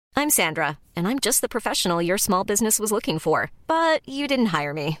I'm Sandra, and I'm just the professional your small business was looking for. But you didn't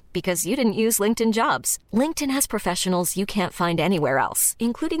hire me because you didn't use LinkedIn Jobs. LinkedIn has professionals you can't find anywhere else,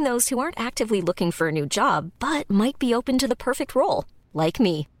 including those who aren't actively looking for a new job, but might be open to the perfect role, like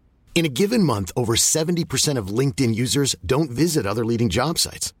me. In a given month, over 70% of LinkedIn users don't visit other leading job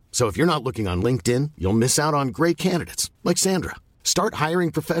sites. So if you're not looking on LinkedIn, you'll miss out on great candidates, like Sandra. Start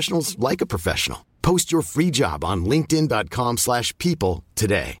hiring professionals like a professional. Post your free job on linkedin.com/people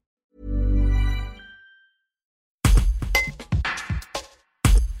today.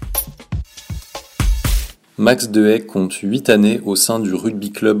 Max Dehaye compte 8 années au sein du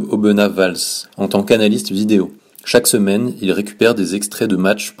rugby club Aubenas-Valls en tant qu'analyste vidéo. Chaque semaine, il récupère des extraits de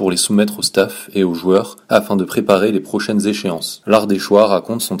matchs pour les soumettre au staff et aux joueurs afin de préparer les prochaines échéances. L'art des choix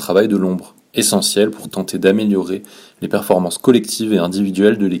raconte son travail de l'ombre, essentiel pour tenter d'améliorer les performances collectives et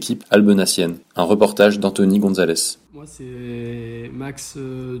individuelles de l'équipe albenacienne. Un reportage d'Anthony Gonzalez. Moi, c'est Max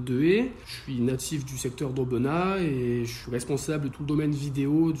Dehaye. Je suis natif du secteur d'Aubenas et je suis responsable de tout le domaine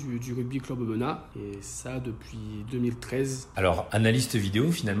vidéo du rugby club Aubenas. Et ça depuis 2013. Alors, analyste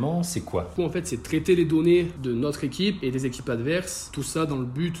vidéo, finalement, c'est quoi ? En fait, c'est traiter les données de notre équipe et des équipes adverses. Tout ça dans le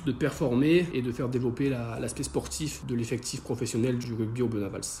but de performer et de faire développer l'aspect sportif de l'effectif professionnel du rugby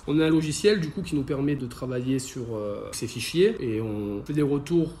Aubenas-Valls. On a un logiciel, du coup, qui nous permet de travailler sur ces fichiers et on fait des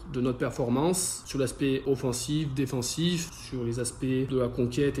retours de notre performance sur l'aspect offensif, défensif, sur les aspects de la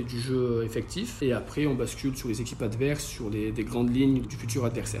conquête et du jeu effectif. Et après, on bascule sur les équipes adverses, sur des grandes lignes du futur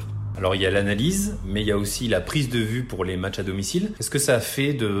adversaire. Alors, il y a l'analyse, mais il y a aussi la prise de vue pour les matchs à domicile. Qu'est-ce que ça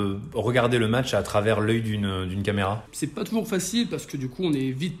fait de regarder le match à travers l'œil d'une caméra ? C'est pas toujours facile parce que du coup, on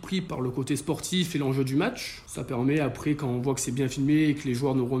est vite pris par le côté sportif et l'enjeu du match. Ça permet après, quand on voit que c'est bien filmé et que les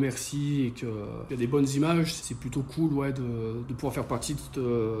joueurs nous remercient et qu'il y a des bonnes images, c'est plutôt cool de pouvoir faire partie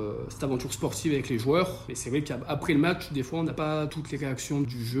de cette aventure sportive avec les joueurs. Et c'est vrai qu'après le match, des fois, on n'a pas toutes les réactions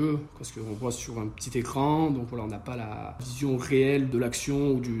du jeu parce qu'on voit sur un petit écran. Donc voilà, on n'a pas la vision réelle de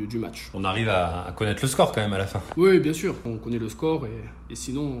l'action ou du match. On arrive à connaître le score quand même à la fin. Oui, bien sûr. On connaît le score et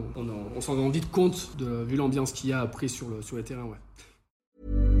sinon, on s'en rend vite compte vu l'ambiance qu'il y a après sur les terrains. Ouais.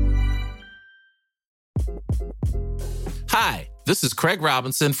 Hi, this is Craig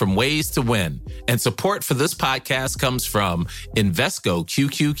Robinson from Ways to Win, and support for this podcast comes from Invesco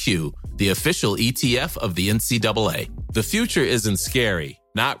QQQ, the official ETF of the NCAA. The future isn't scary.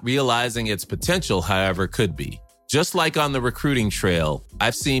 Not realizing its potential, however, could be. Just like on the recruiting trail,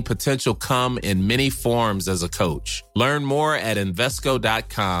 I've seen potential come in many forms as a coach. Learn more at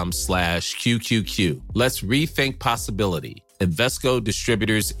Invesco.com/QQQ. Let's rethink possibility. Invesco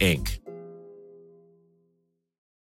Distributors, Inc.